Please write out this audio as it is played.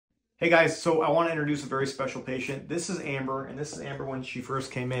Hey guys, so I want to introduce a very special patient. This is Amber, and this is Amber when she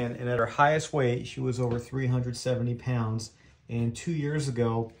first came in, and at her highest weight, she was over 370 pounds. And 2 years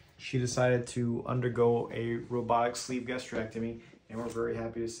ago, she decided to undergo a robotic sleeve gastrectomy, and we're very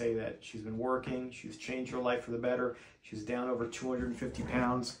happy to say that she's been working, she's changed her life for the better, she's down over 250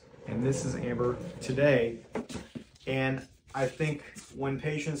 pounds, and this is Amber today. And I think when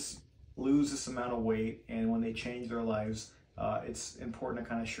patients lose this amount of weight and when they change their lives, it's important to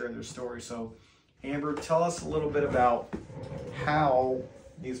kind of share their story. So Amber, tell us a little bit about how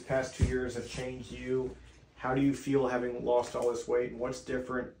these past 2 years have changed you. How do you feel having lost all this weight, and what's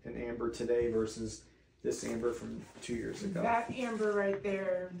different in Amber today versus this Amber from 2 years ago? That Amber right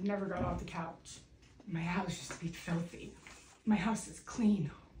there never got off the couch. My house used to be filthy. My house is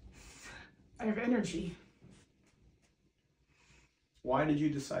clean. I have energy. Why did you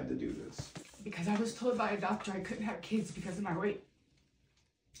decide to do this? Because I was told by a doctor I couldn't have kids because of my weight.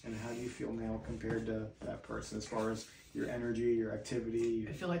 And how do you feel now compared to that person as far as your energy, your activity?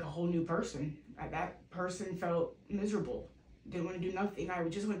 I feel like a whole new person. That person felt miserable. Didn't want to do nothing. I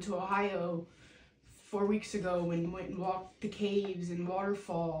just went to Ohio 4 weeks ago and went and walked the caves and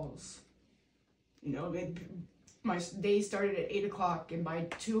waterfalls. You know, my day started at 8 o'clock, and by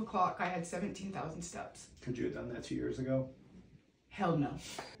 2 o'clock I had 17,000 steps. Could you have done that 2 years ago? Hell no.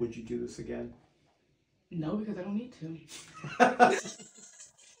 Would you do this again? No, because I don't need to.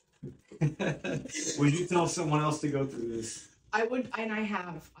 Would you tell someone else to go through this? I would, and I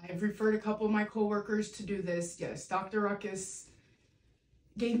have. I've referred a couple of my coworkers to do this. Yes, Dr. Ruckus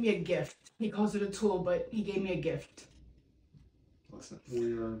gave me a gift. He calls it a tool, but he gave me a gift. Listen,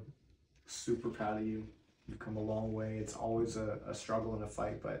 we're super proud of you. You've come a long way. It's always a struggle and a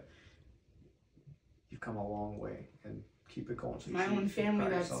fight, but you've come a long way, and keep it going. So my own family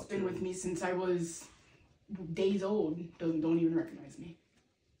that's been with me since I was days old don't even recognize me.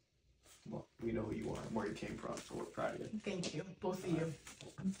 Well, we know who you are and where you came from, so we're proud of you. Thank you, both of you.